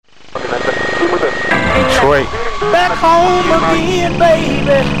Detroit. Back home again,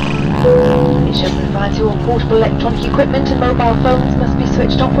 baby. Each of provides all portable electronic equipment and mobile phones must be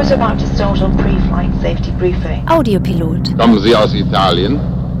switched off. We're about to start on pre-flight safety briefing. Audiopilot. Kommen Sie aus Italien?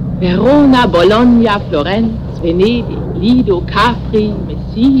 Verona, Bologna, Florenz, Venedig, Lido, Capri,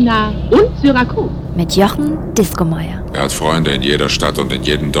 Messina und Syrakus. Mit Jochen Distelmeier. Er hat Freunde in jeder Stadt und in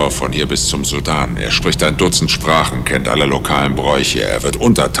jedem Dorf von hier bis zum Sultan. Er spricht ein Dutzend Sprachen, kennt alle lokalen Bräuche. Er wird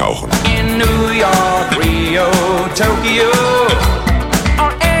untertauchen. In New York, Rio, Tokyo,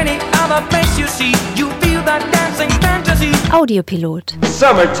 or any other place you see, you feel that dancing fantasy. Audiopilot.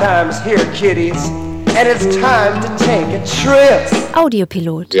 Summertime's here, kiddies, and it's time to take a trip.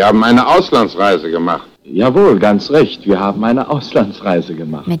 Audiopilot. Sie haben eine Auslandsreise gemacht. Jawohl, ganz recht. Wir haben eine Auslandsreise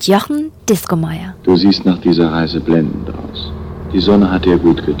gemacht. Mit Jochen Distelmeier. Du siehst nach dieser Reise blendend aus. Die Sonne hat dir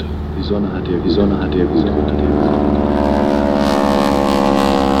gut getan. Die Sonne hat dir gut getan.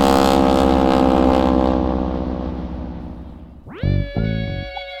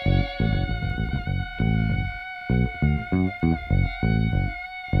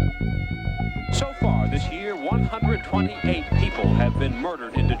 So far this year, 128 people have been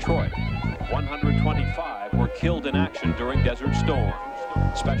murdered in Detroit. 125 were killed in action during Desert Storm.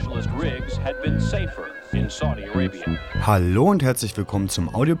 Specialist rigs had been safer in Saudi Arabia. Hallo und herzlich willkommen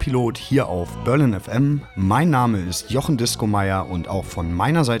zum Audiopilot hier auf Berlin FM. Mein Name ist Jochen Distelmeier und auch von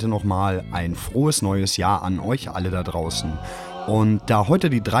meiner Seite nochmal ein frohes neues Jahr an euch alle da draußen. Und da heute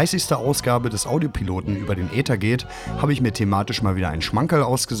die 30. Ausgabe des Audiopiloten über den Äther geht, habe ich mir thematisch mal wieder einen Schmankerl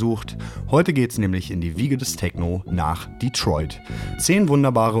ausgesucht. Heute geht es nämlich in die Wiege des Techno nach Detroit. 10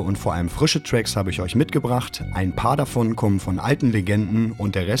 wunderbare und vor allem frische Tracks habe ich euch mitgebracht. Ein paar davon kommen von alten Legenden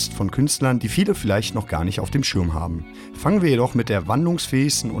und der Rest von Künstlern, die viele vielleicht noch gar nicht auf dem Schirm haben. Fangen wir jedoch mit der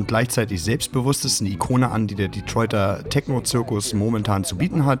wandlungsfähigsten und gleichzeitig selbstbewusstesten Ikone an, die der Detroiter Techno-Zirkus momentan zu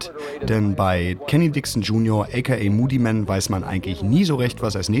bieten hat. Denn bei Kenny Dixon Jr. aka Moodymann weiß man eigentlich nie so recht,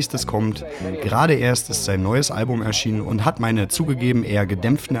 was als nächstes kommt. Gerade erst ist sein neues Album erschienen und hat meine zugegeben eher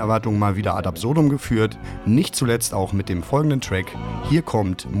gedämpften Erwartungen mal wieder ad absurdum geführt. Nicht zuletzt auch mit dem folgenden Track. Hier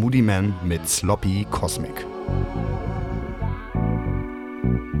kommt Moodymann mit Sloppy Cosmic.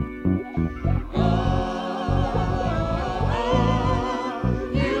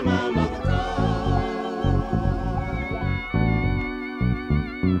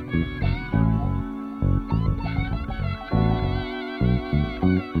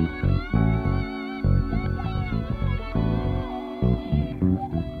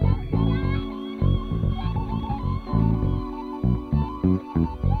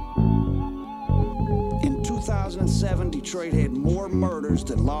 In 2007, Detroit had more murders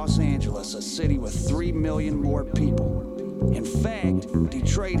than Los Angeles, a city with 3 million more people. In fact,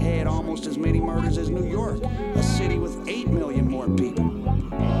 Detroit had almost as many murders as New York, a city with 8 million more people.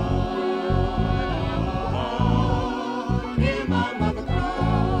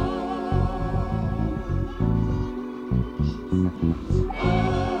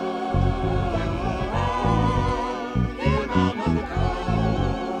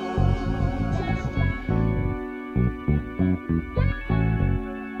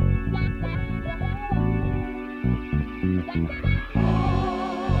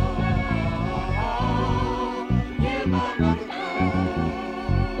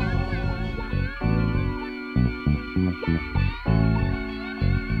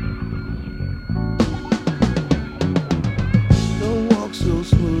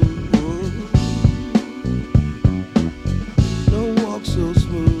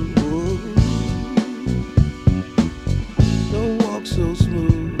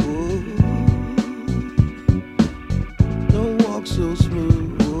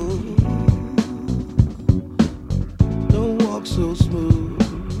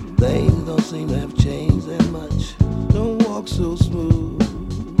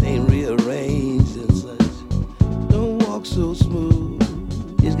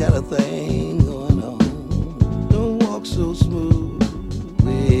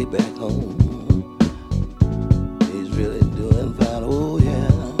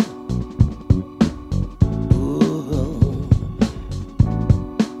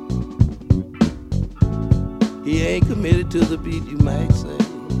 To the beat, you might say.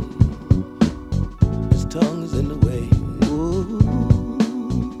 His tongue is in the way. Ooh.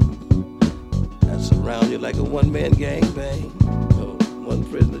 I surround you like a one-man gangbang, one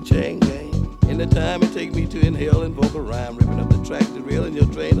prisoner chain gang. In the time it take me to inhale and vocal rhyme, ripping up the track, derailing your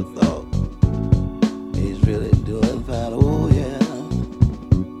train of thought. He's really doing fine, oh yeah.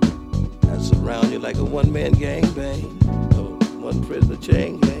 I surround you like a one-man gangbang, one prisoner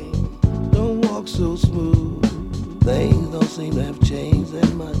chain gang. Don't walk so smooth. Things don't seem to have changed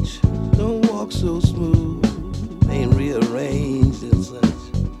that much. Don't walk so smooth, ain't rearranged and such.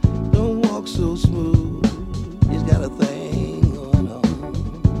 Don't walk so smooth, he's got a thing going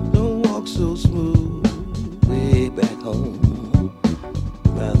on. Don't walk so smooth, way back home,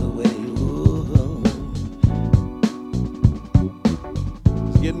 by the way you home.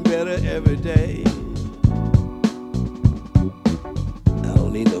 It's getting better every day. I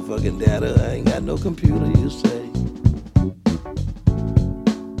don't need no fucking data, I ain't got no computer, you say.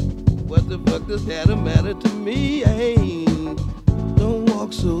 What the fuck does data matter to me? Hey, don't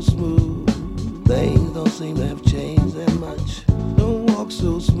walk so smooth. Things don't seem to have changed that much. Don't walk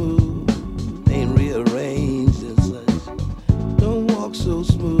so smooth, ain't rearranged and such. Don't walk so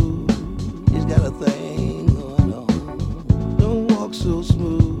smooth, he's got a thing going on. Don't walk so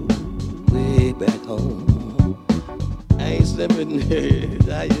smooth, way back home. I ain't slipping,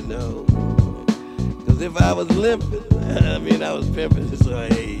 how you know? Cause if I was limping, I mean I was pimping, so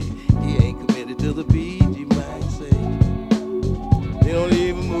hey, he ain't committed to the beat, you might say. They don't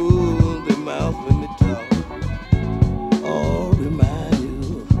even move their mouth when they talk. All remind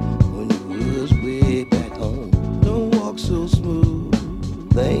you when you was way back home. Don't walk so smooth,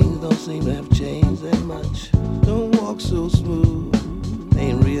 things don't seem to have changed that much. Don't walk so smooth,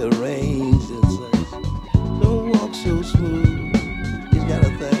 ain't rearranged and such. Don't walk so smooth, he's got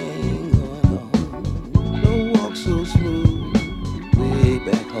a thing going on. Don't walk so smooth, way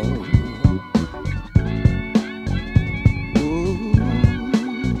back home.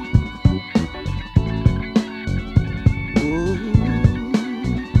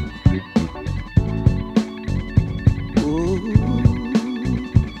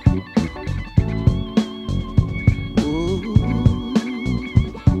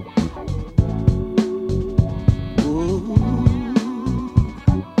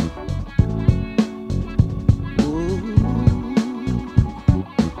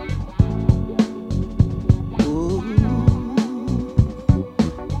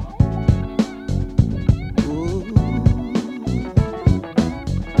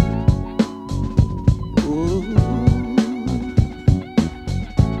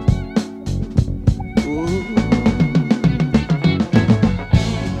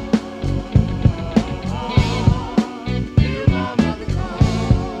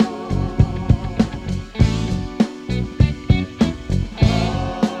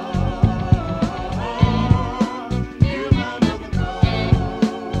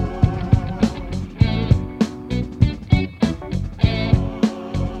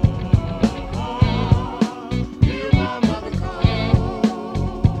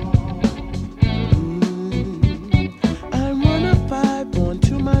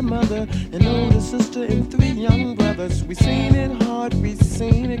 An older sister and 3 young brothers. We seen it hard, we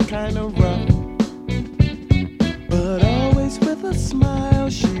seen it kinda rough, but always with a smile.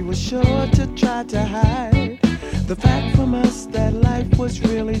 She was sure to try to hide the fact from us that life was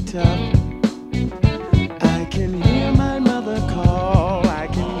really tough. I can hear my mother call, I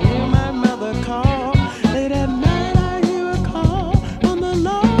can hear my mother call. Late at night I hear a call, on the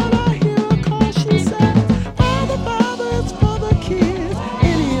Lord I hear a call. She said, Father, Father, it's for the kids,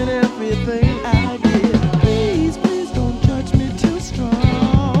 any and everything I get. Please, please don't judge me too strong.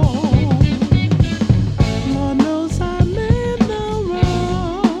 Lord knows I meant no wrong.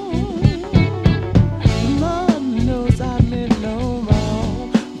 Lord knows I meant no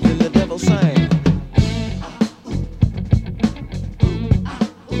wrong. Then the devil sang.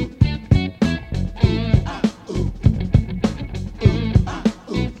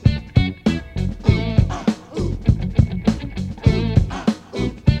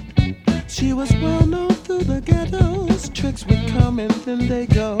 She was well known through the ghettos. Tricks would come and then they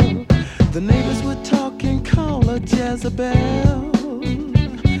go. The neighbors would talk and call her Jezebel,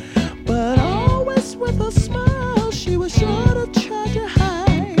 but always with a smile. She was sure to try to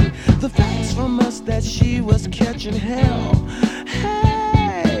hide the facts from us that she was catching hell.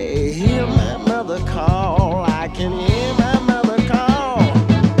 Hey, hear my mother call, I can hear my mother call.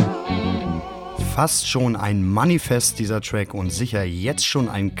 Fast schon ein Manifest dieser Track und sicher jetzt schon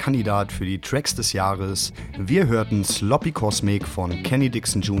ein Kandidat für die Tracks des Jahres. Wir hörten Sloppy Cosmic von Kenny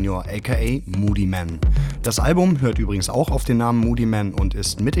Dixon Jr. aka Moodymann. Das Album hört übrigens auch auf den Namen Moodymann und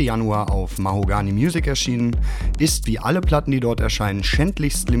ist Mitte Januar auf Mahogany Music erschienen, ist wie alle Platten, die dort erscheinen,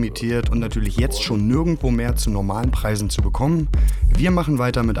 schändlichst limitiert und natürlich jetzt schon nirgendwo mehr zu normalen Preisen zu bekommen. Wir machen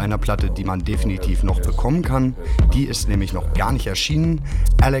weiter mit einer Platte, die man definitiv noch bekommen kann. Die ist nämlich noch gar nicht erschienen.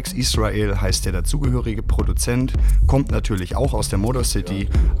 Alex Israel heißt der dazugehörige Produzent, kommt natürlich auch aus der Motor City,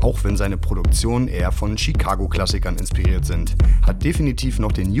 auch wenn seine Produktionen eher von Chicago-Klassikern inspiriert sind. Hat definitiv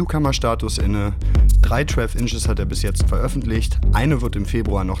noch den Newcomer-Status inne. 3 12 Inches hat er bis jetzt veröffentlicht, eine wird im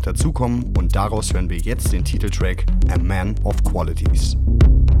Februar noch dazukommen und daraus hören wir jetzt den Titeltrack A Man of Qualities.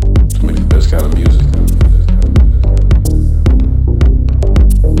 To make the best kind of music.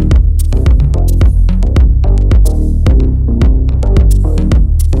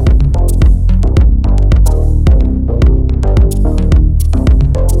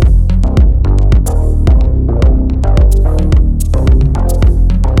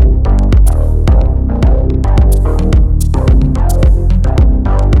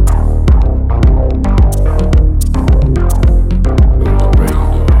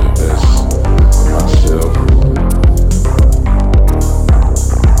 Myself.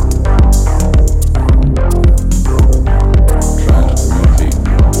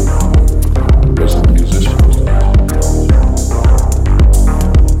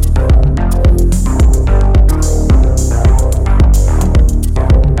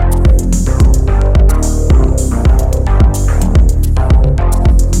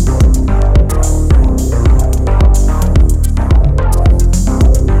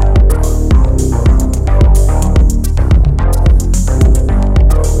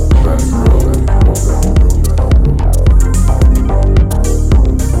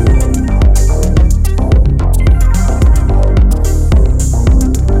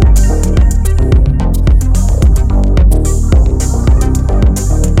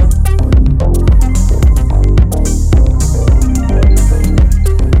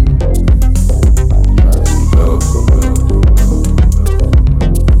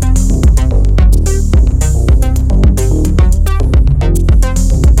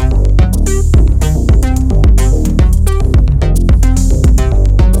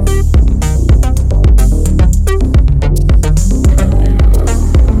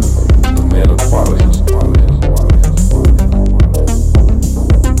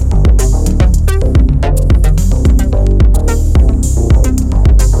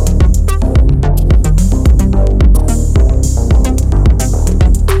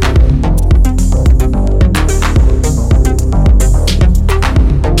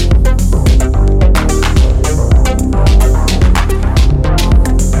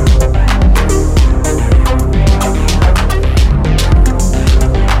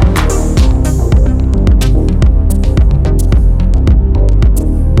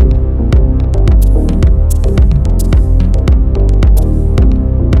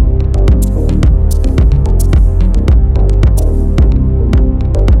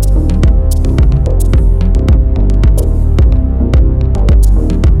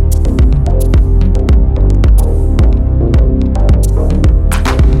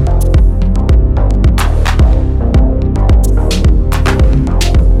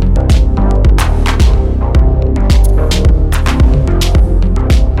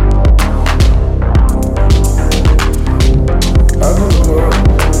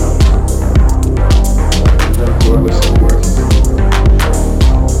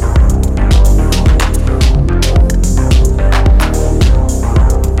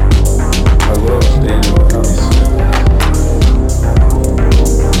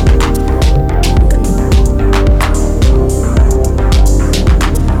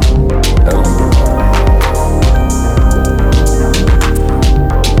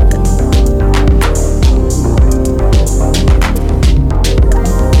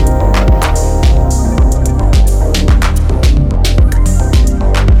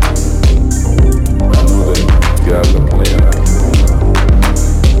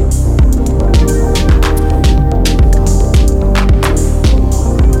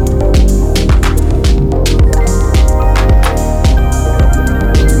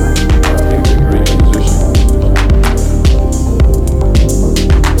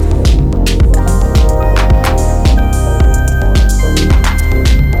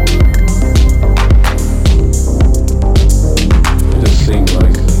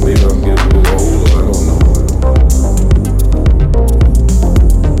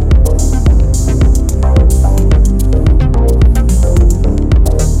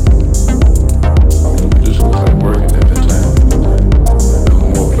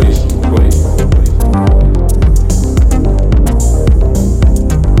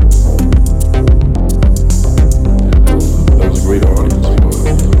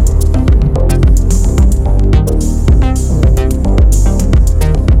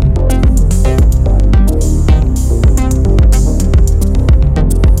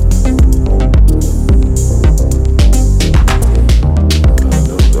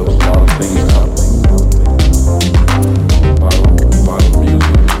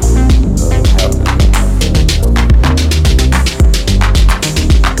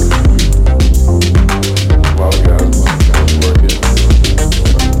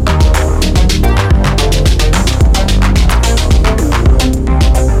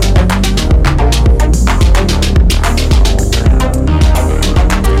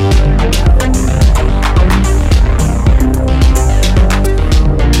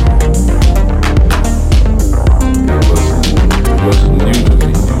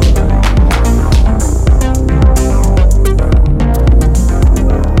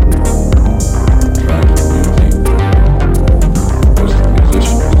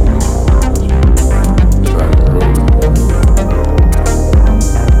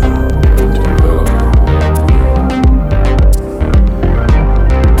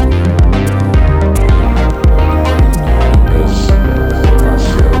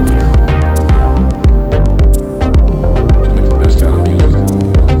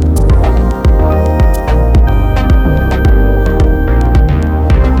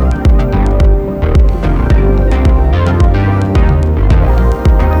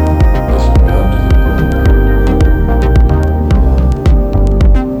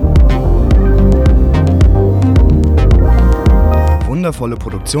 wundervolle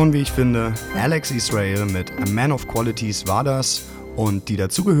Produktion, wie ich finde. Alex Israel mit A Man of Qualities war das. Und die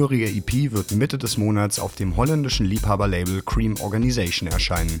dazugehörige EP wird Mitte des Monats auf dem holländischen Liebhaberlabel Cream Organization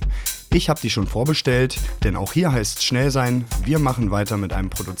erscheinen. Ich habe die schon vorbestellt, denn auch hier heißt es schnell sein. Wir machen weiter mit einem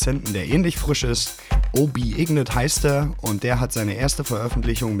Produzenten, der ähnlich frisch ist. OB Ignat heißt er und der hat seine erste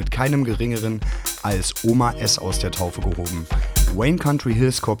Veröffentlichung mit keinem geringeren als Oma S aus der Taufe gehoben. Wayne Country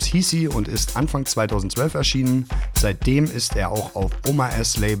Hills Cops hieß sie und ist Anfang 2012 erschienen. Seitdem ist er auch auf Oma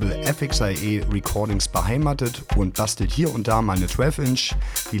S Label FXIE Recordings beheimatet und bastelt hier und da mal eine 12-Inch.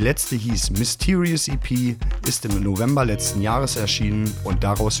 Die letzte hieß Mysterious EP, ist im November letzten Jahres erschienen und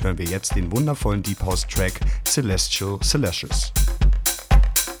daraus hören wir jetzt den wundervollen Deep House Track Celestial Celestials.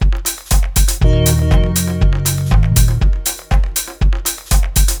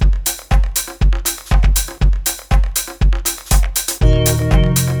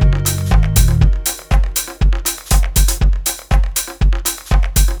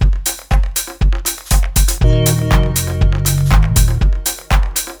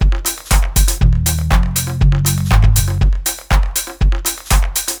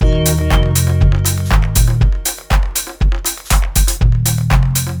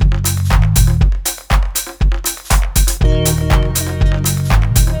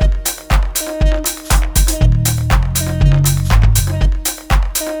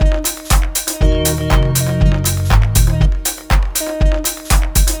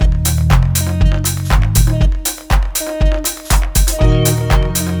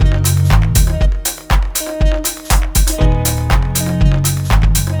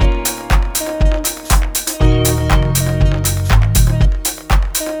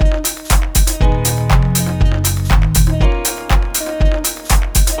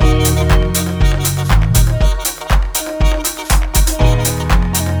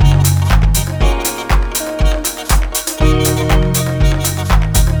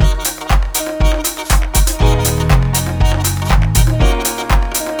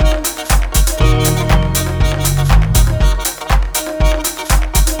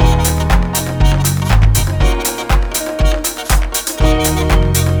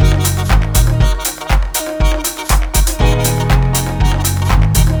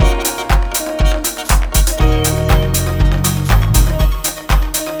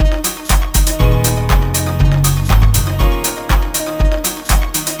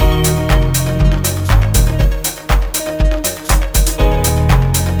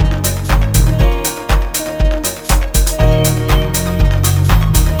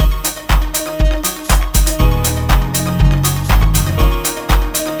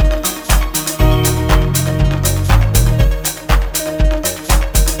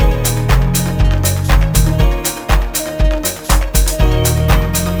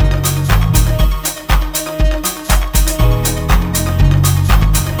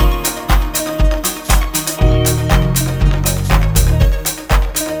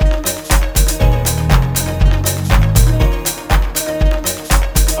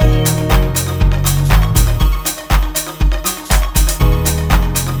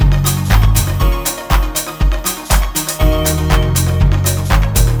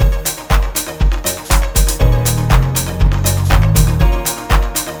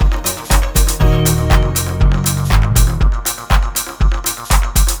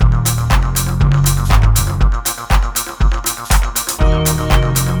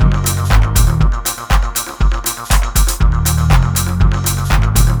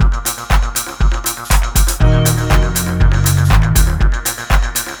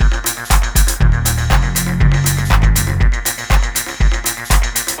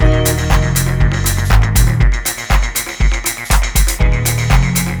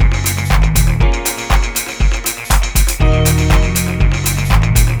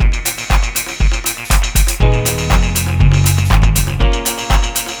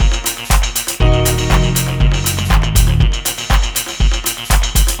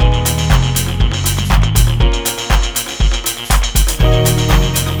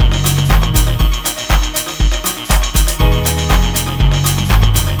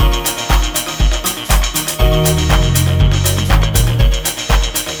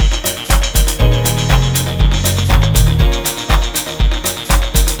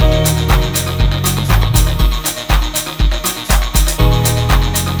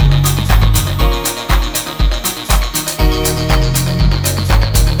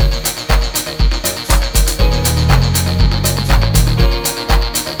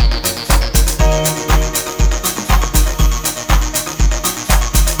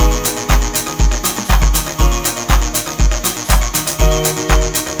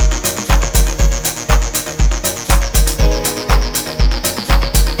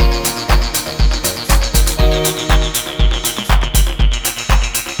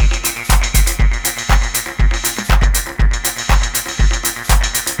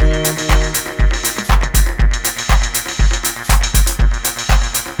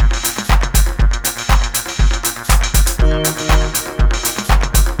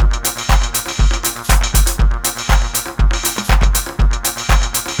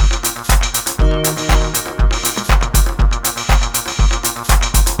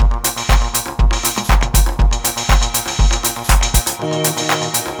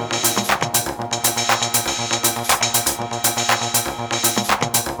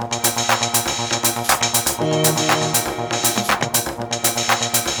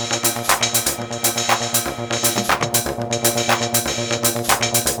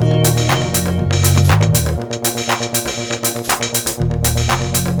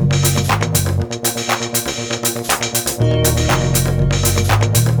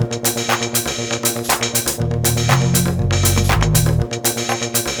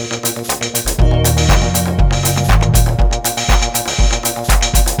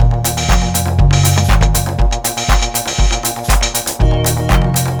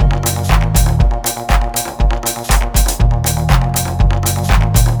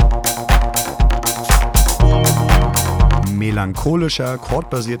 Melancholischer,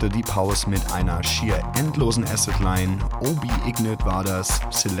 chordbasierter Deep House mit einer schier endlosen Acid-Line. Obi Ignit war das,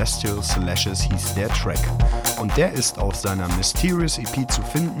 Celestial Slashes hieß der Track. Und der ist auf seiner Mysterious EP zu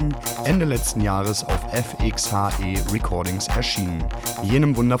finden, Ende letzten Jahres auf FXHE Recordings erschienen.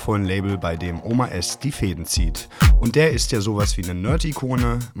 Jenem wundervollen Label, bei dem Oma S die Fäden zieht. Und der ist ja sowas wie eine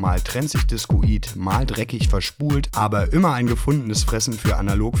Nerd-Ikone, mal trenzig discoid, mal dreckig verspult, aber immer ein gefundenes Fressen für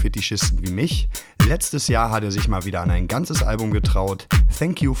Analog-Fetischisten wie mich. Letztes Jahr hat er sich mal wieder an ein ganzes Album getraut.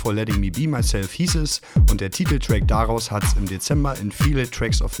 Thank You for Letting Me Be Myself hieß es und der Titeltrack daraus hat es im Dezember in viele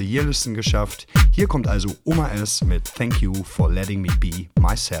Tracks of the Year Listen geschafft. Hier kommt also Oma S mit Thank You for Letting Me Be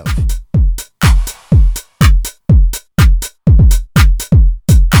Myself.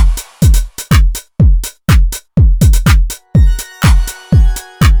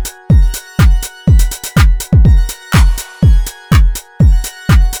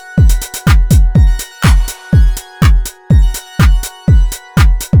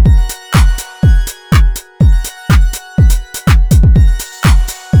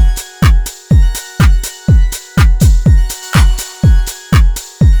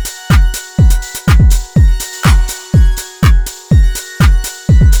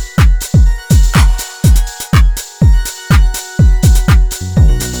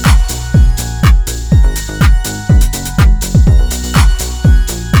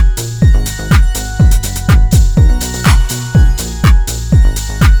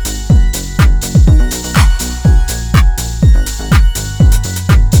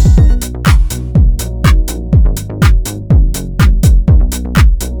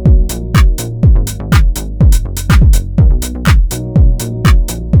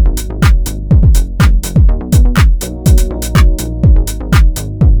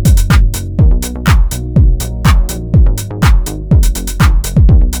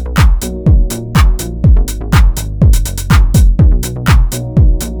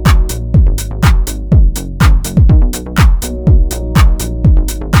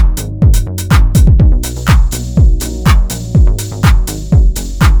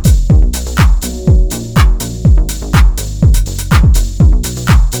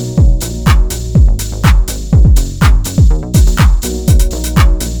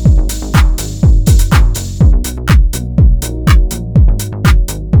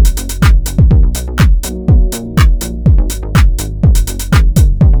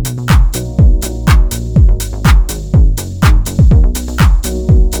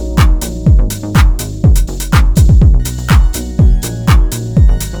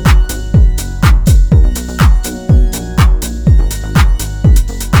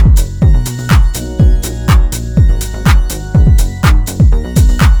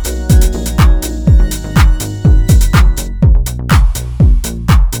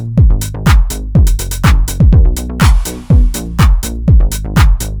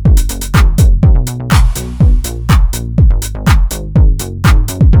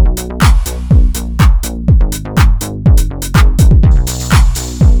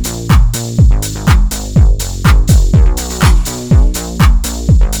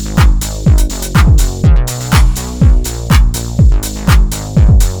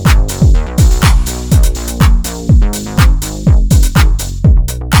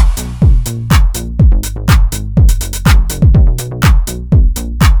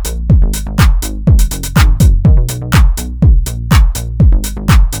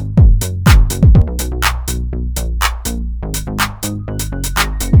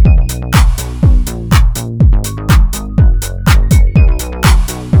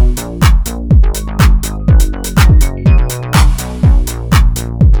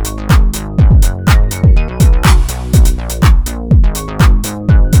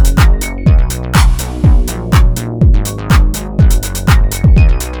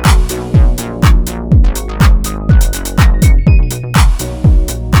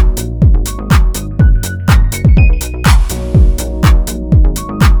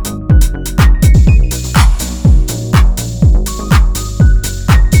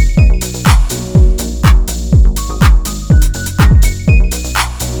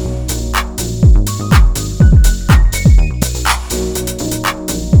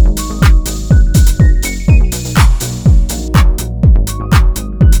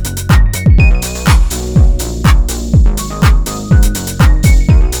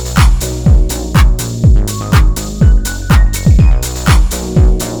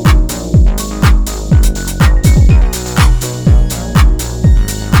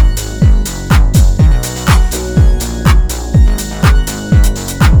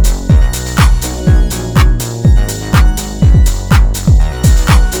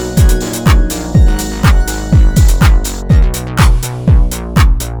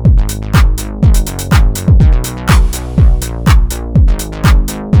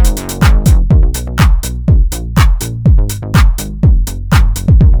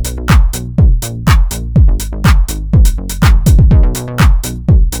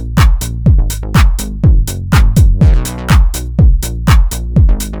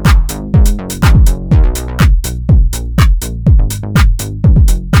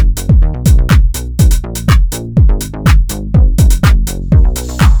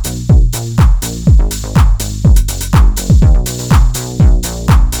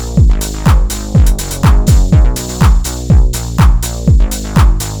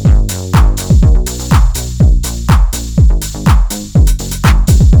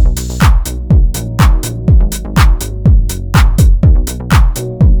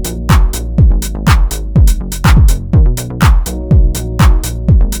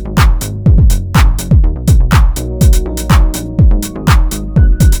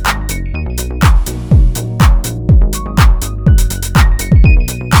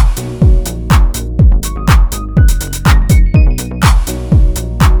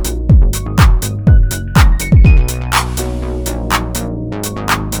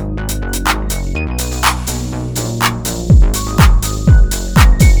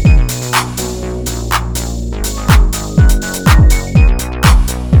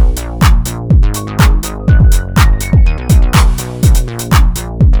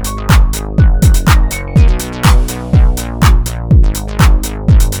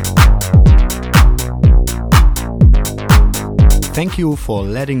 Thank You for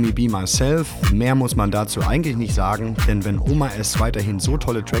Letting Me Be Myself. Mehr muss man dazu eigentlich nicht sagen, denn wenn Oma S weiterhin so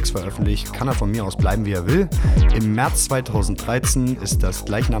tolle Tracks veröffentlicht, kann er von mir aus bleiben, wie er will. Im März 2013 ist das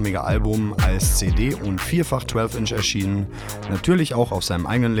gleichnamige Album als CD und vierfach 12-Inch erschienen. Natürlich auch auf seinem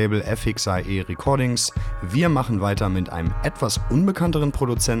eigenen Label FXIE Recordings. Wir machen weiter mit einem etwas unbekannteren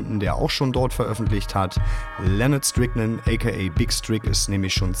Produzenten, der auch schon dort veröffentlicht hat. Leonard Strickland aka Big Strick ist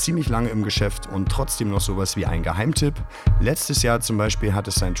nämlich schon ziemlich lange im Geschäft und trotzdem noch sowas wie ein Geheimtipp. Letztes Jahr zum Beispiel hat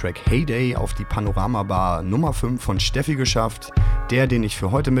es sein Track Heyday auf die Panorama Bar Nummer 5 von Steffi geschafft. Der, den ich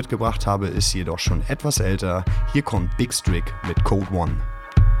für heute mitgebracht habe, ist jedoch schon etwas älter. Hier kommt Big Strick mit Code One.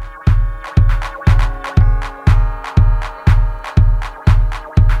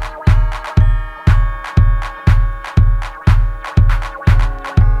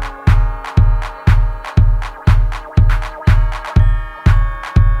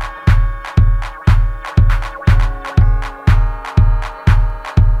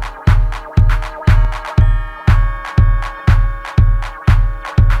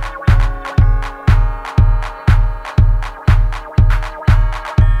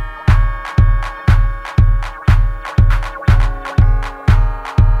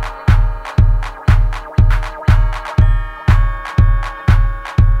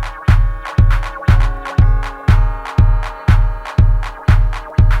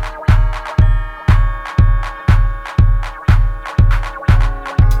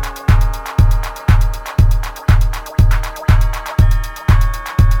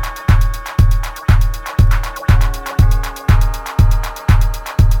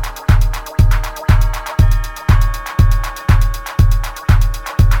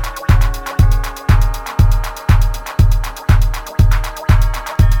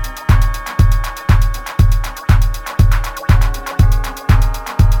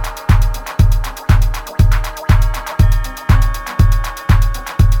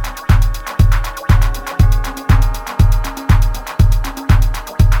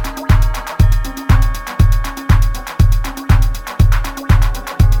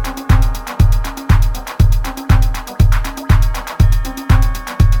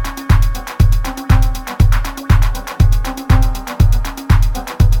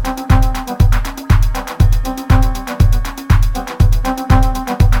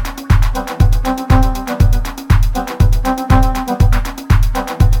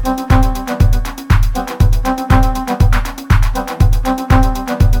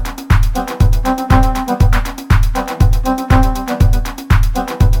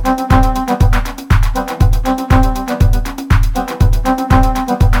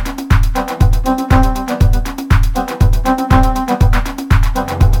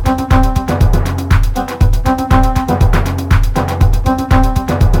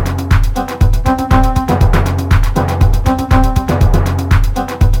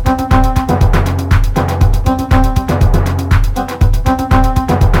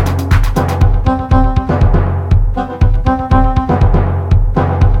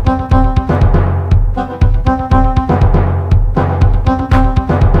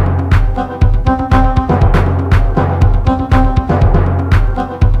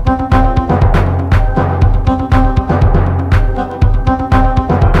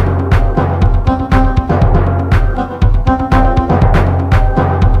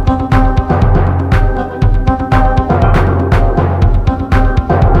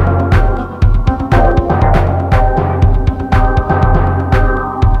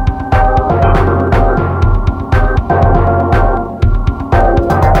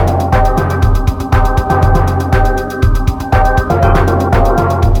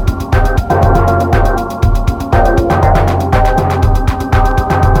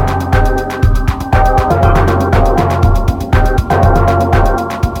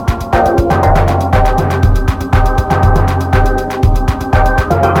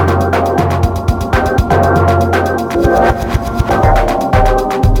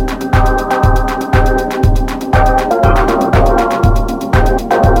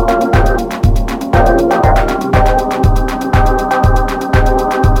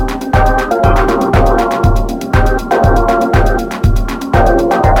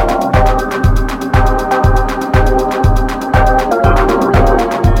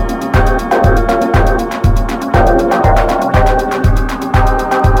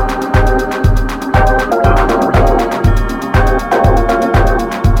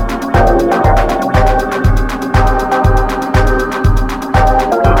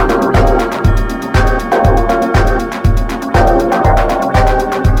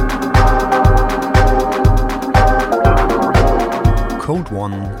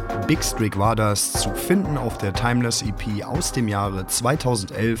 Big Strig war das, zu finden auf der Timeless EP aus dem Jahre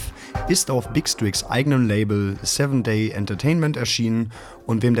 2011, ist auf Big Strigs eigenem Label 7 Day Entertainment erschienen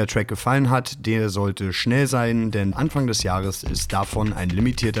und wem der Track gefallen hat, der sollte schnell sein, denn Anfang des Jahres ist davon ein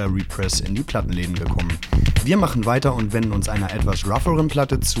limitierter Repress in die Plattenläden gekommen. Wir machen weiter und wenden uns einer etwas rougheren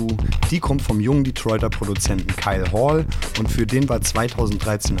Platte zu, die kommt vom jungen Detroiter Produzenten Kyle Hall und für den war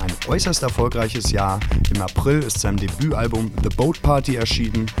 2013 ein äußerst erfolgreiches Jahr. Im April ist sein Debütalbum The Boat Party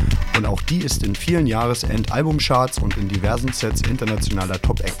erschienen und auch die ist in vielen Jahresend-Albumcharts und in diversen Sets internationaler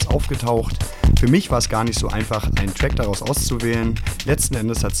Top-Acts aufgetaucht. Für mich war es gar nicht so einfach, einen Track daraus auszuwählen. Letzten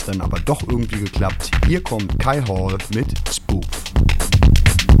Endes hat es dann aber doch irgendwie geklappt. Hier kommt Kyle Hall mit Spoof.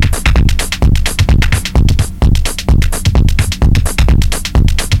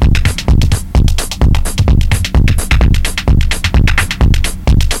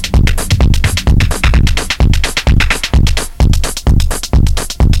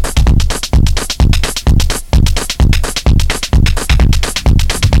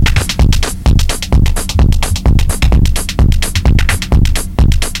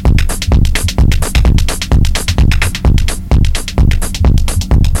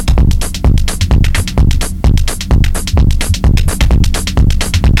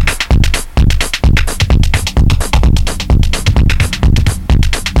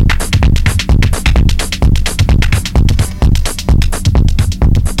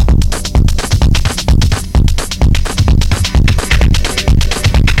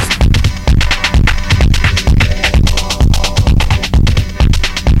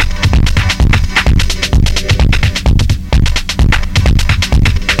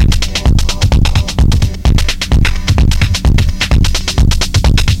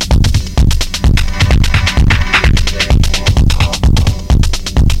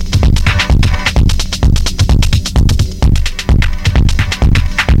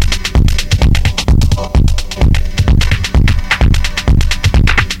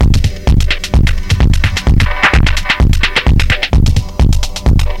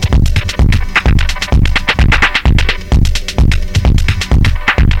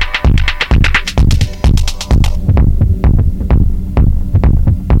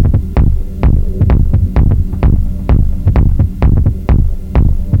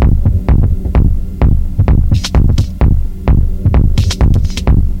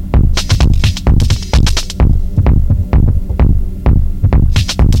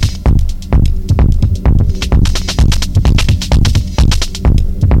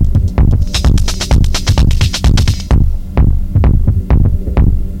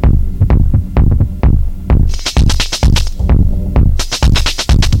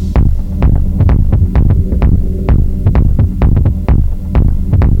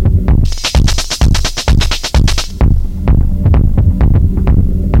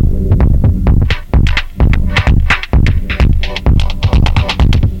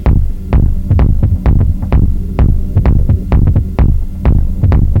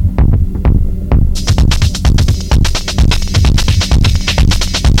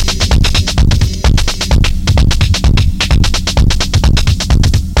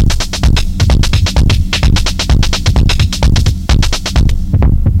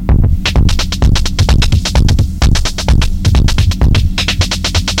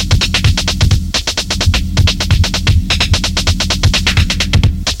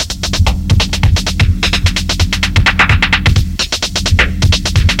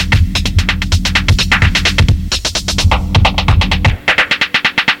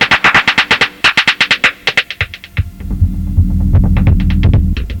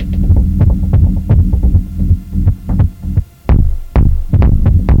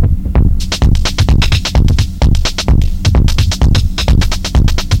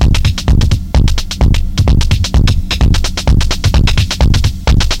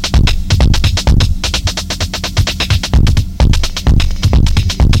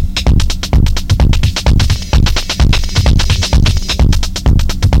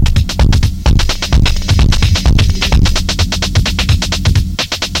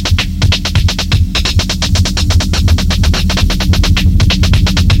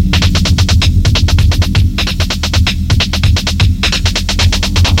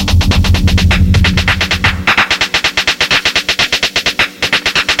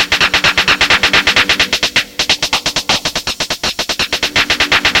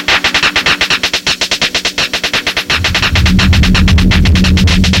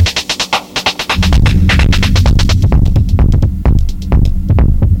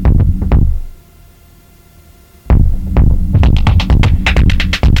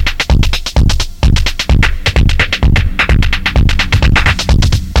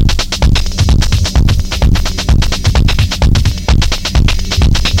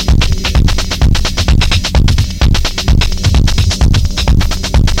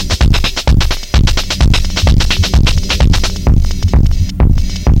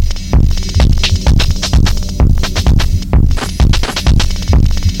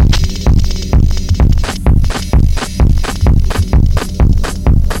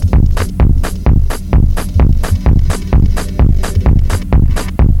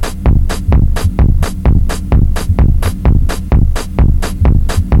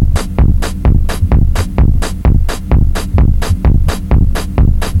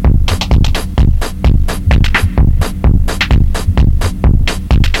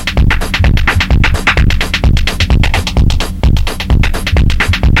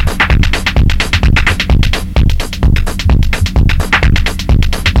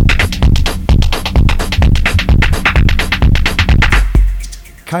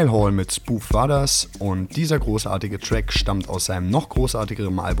 Kyle Hall mit Spoof war das und dieser großartige Track stammt aus seinem noch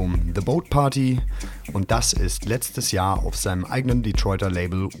großartigeren Album The Boat Party und das ist letztes Jahr auf seinem eigenen Detroiter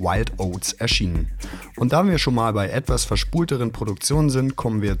Label Wild Oats erschienen. Und da wir schon mal bei etwas verspulteren Produktionen sind,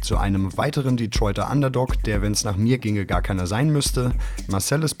 kommen wir zu einem weiteren Detroiter Underdog, der, wenn es nach mir ginge, gar keiner sein müsste.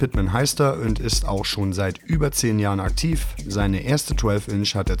 Marcellus Pittman heißt er und ist auch schon seit über 10 Jahren aktiv. Seine erste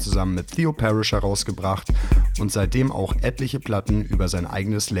 12-Inch hat er zusammen mit Theo Parrish herausgebracht und seitdem auch etliche Platten über sein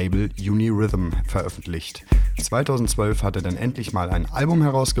eigenes Label Unirhythm veröffentlicht. 2012 hat er dann endlich mal ein Album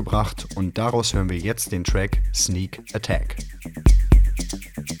herausgebracht und daraus hören wir jetzt den Track Sneak Attack.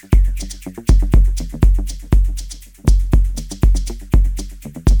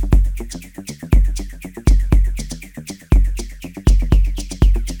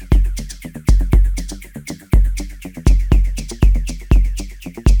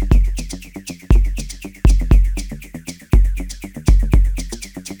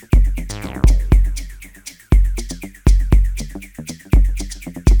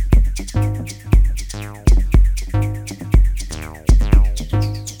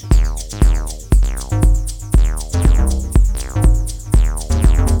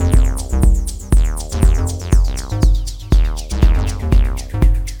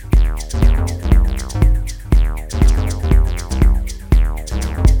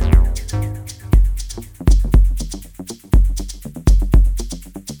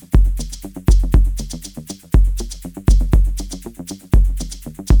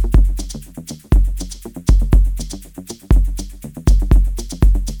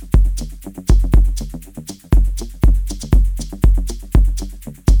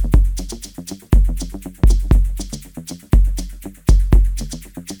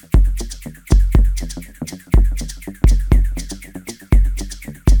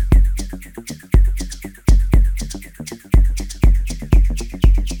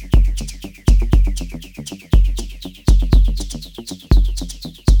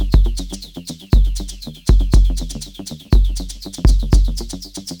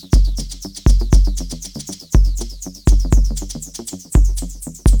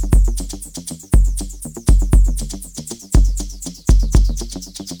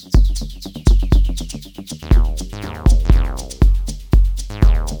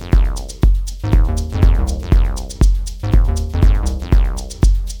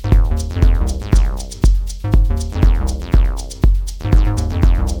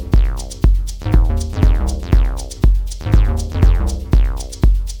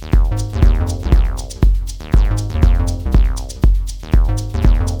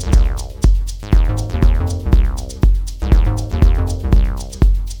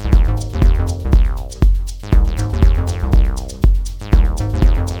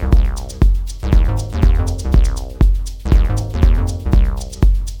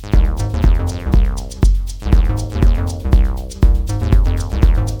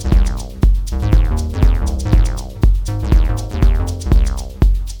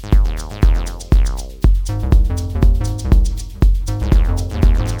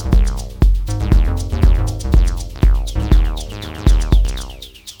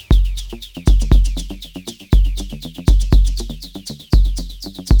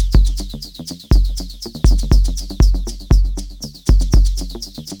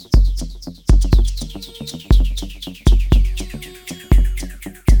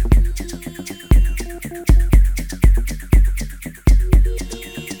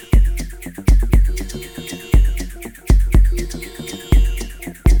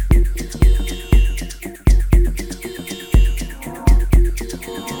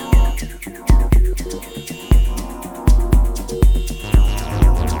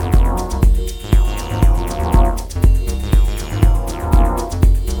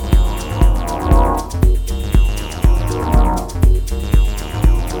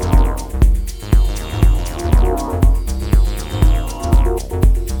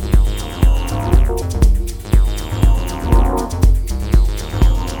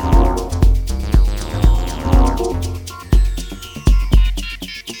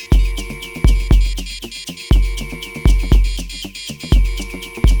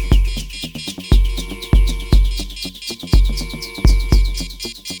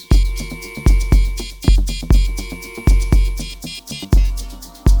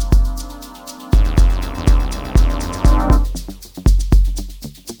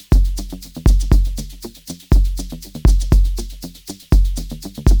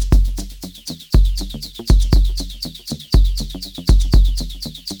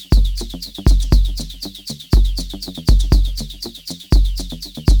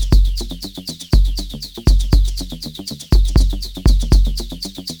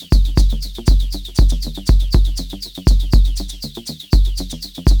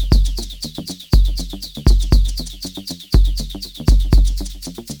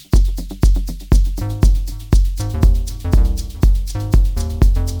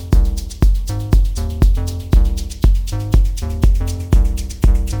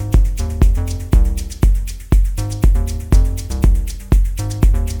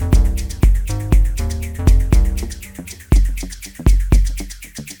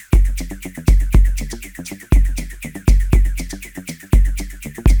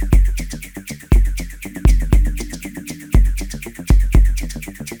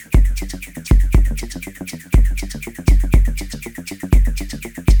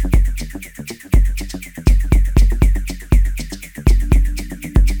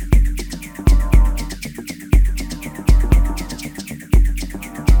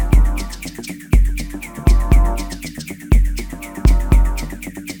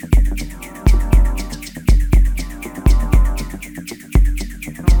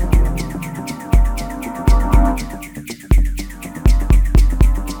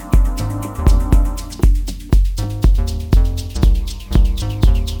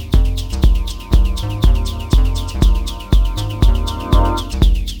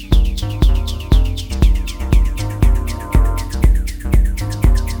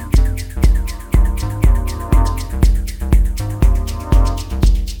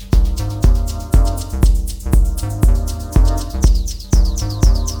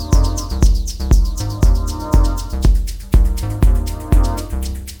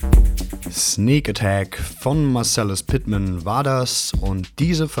 Sneak Attack von Marcellus Pittman war das und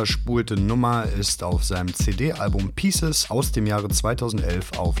diese verspulte Nummer ist auf seinem CD-Album Pieces aus dem Jahre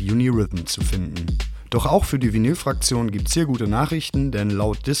 2011 auf Unirhythm zu finden. Doch auch für die Vinyl-Fraktion gibt's hier gute Nachrichten, denn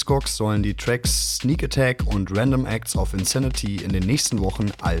laut Discogs sollen die Tracks Sneak Attack und Random Acts of Insanity in den nächsten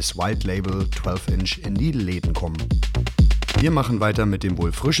Wochen als White Label 12-Inch in die Läden kommen. Wir machen weiter mit dem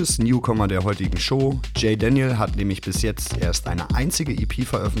wohl frischesten Newcomer der heutigen Show. Jay Daniel hat nämlich bis jetzt erst eine einzige EP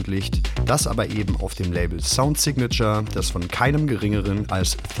veröffentlicht, das aber eben auf dem Label Sound Signature, das von keinem geringeren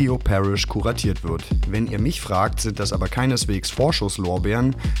als Theo Parrish kuratiert wird. Wenn ihr mich fragt, sind das aber keineswegs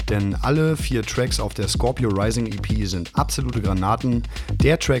Vorschusslorbeeren, denn alle 4 Tracks auf der Scorpio Rising EP sind absolute Granaten.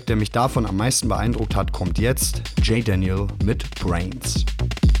 Der Track, der mich davon am meisten beeindruckt hat, kommt jetzt. Jay Daniel mit Brains.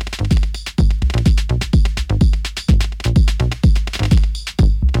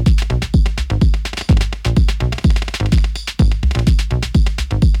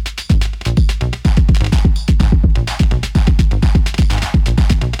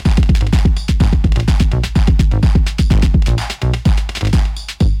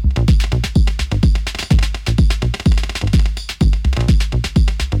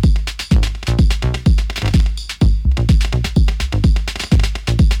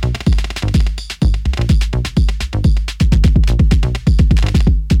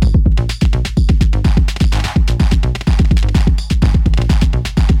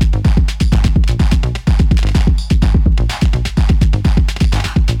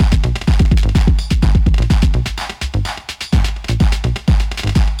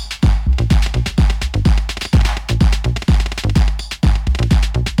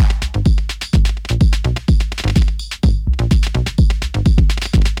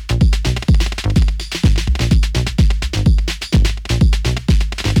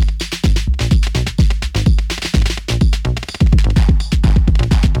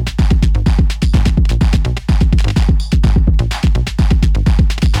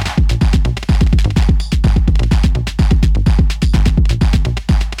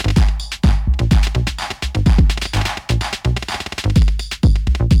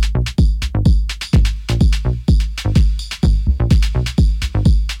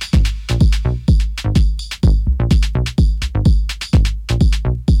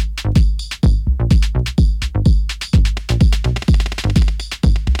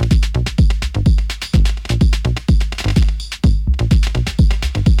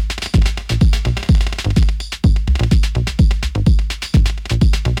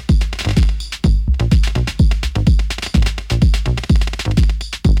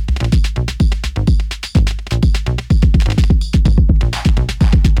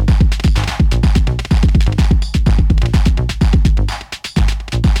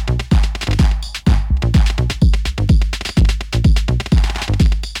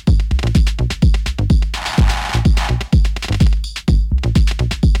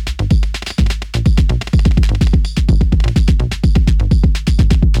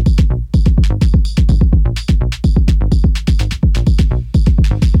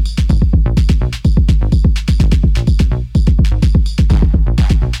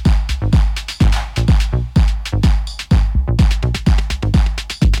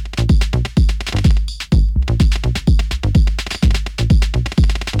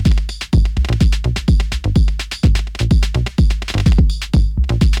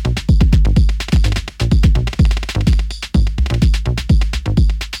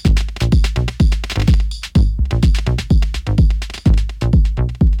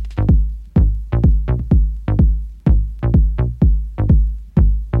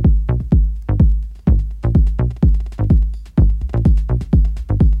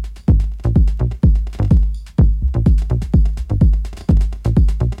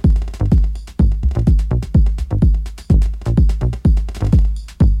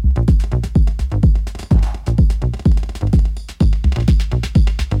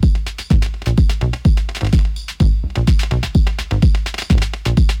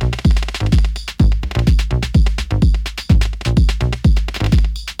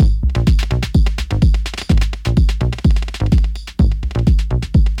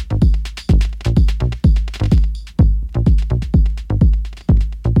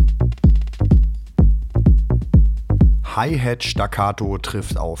 Hi-Hat Staccato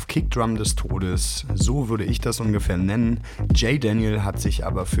trifft auf Kickdrum des Todes, so würde ich das ungefähr nennen. Jay Daniel hat sich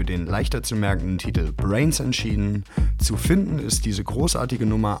aber für den leichter zu merkenden Titel Brains entschieden. Zu finden ist diese großartige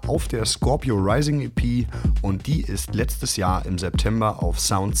Nummer auf der Scorpio Rising EP und die ist letztes Jahr im September auf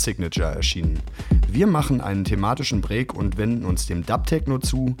Sound Signature erschienen. Wir machen einen thematischen Break und wenden uns dem Dub-Techno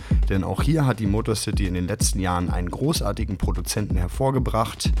zu, denn auch hier hat die Motor City in den letzten Jahren einen großartigen Produzenten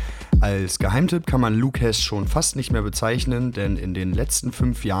hervorgebracht. Als Geheimtipp kann man Luke Hess schon fast nicht mehr bezeichnen, denn in den letzten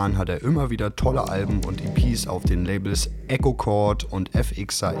 5 Jahren hat er immer wieder tolle Alben und EPs auf den Labels Echo Chord und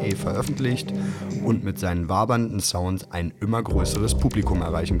FXAE veröffentlicht und mit seinen wabernden Sounds ein immer größeres Publikum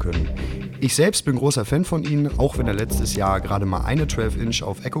erreichen können. Ich selbst bin großer Fan von ihm, auch wenn er letztes Jahr gerade mal eine 12-Inch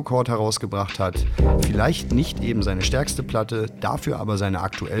auf Echo Chord herausgebracht hat. Vielleicht nicht eben seine stärkste Platte, dafür aber seine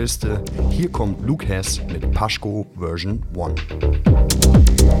aktuellste. Hier kommt Luke Hess mit Pashko Version 1.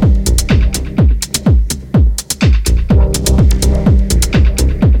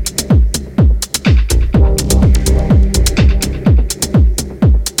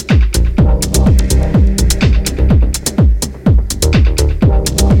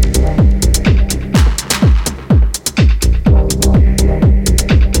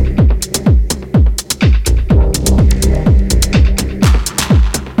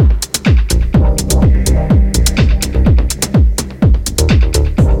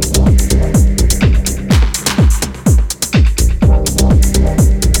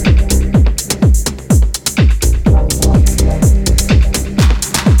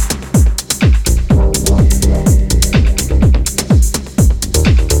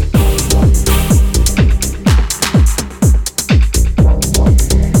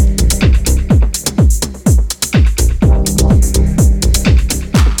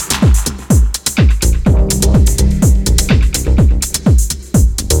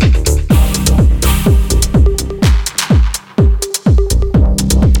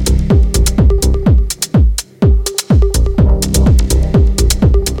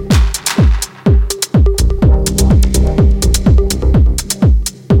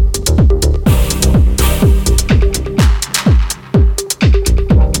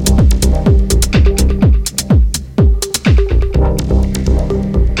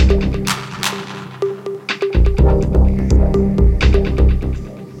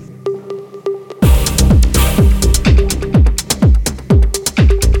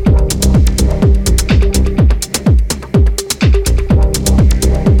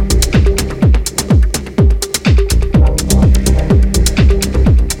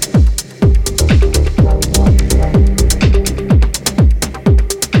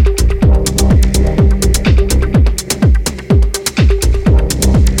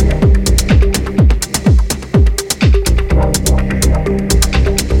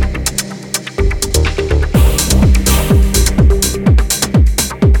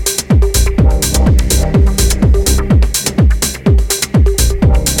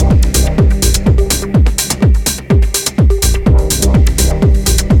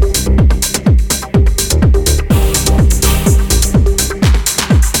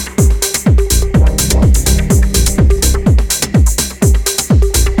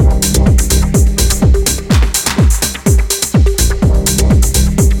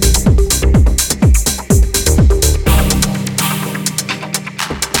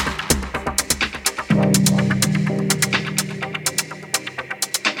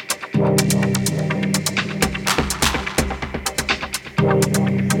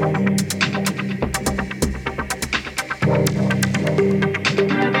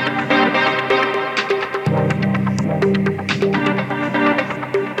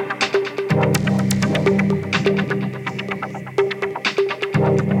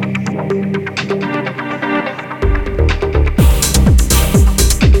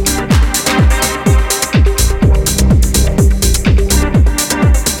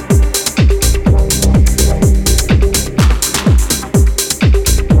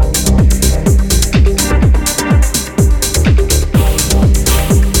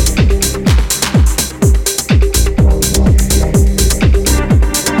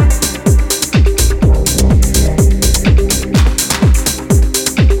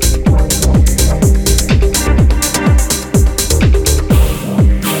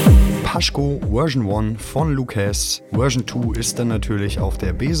 Version 1 von Luke Hess. Version 2 ist dann natürlich auf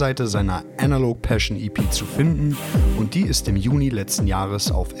der B-Seite seiner Analog Passion EP zu finden und die ist im Juni letzten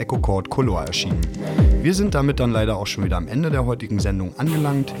Jahres auf Echo Chord Color erschienen. Wir sind damit dann leider auch schon wieder am Ende der heutigen Sendung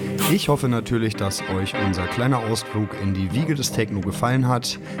angelangt. Ich hoffe natürlich, dass euch unser kleiner Ausflug in die Wiege des Techno gefallen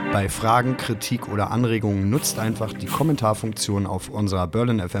hat. Bei Fragen, Kritik oder Anregungen nutzt einfach die Kommentarfunktion auf unserer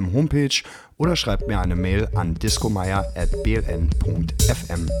Berlin FM Homepage oder schreibt mir eine Mail an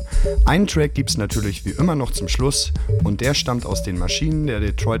discomeier@bln.fm. Einen Track gibt's natürlich wie immer noch zum Schluss und der stammt aus den Maschinen der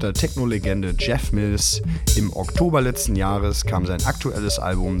Detroiter Techno-Legende Jeff Mills. Im Oktober letzten Jahres kam sein aktuelles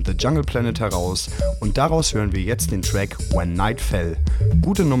Album The Jungle Planet heraus und daraus hören wir jetzt den Track When Night Fell.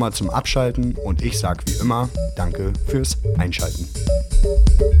 Gute Nummer zum Abschalten und ich sag wie immer, danke fürs Einschalten.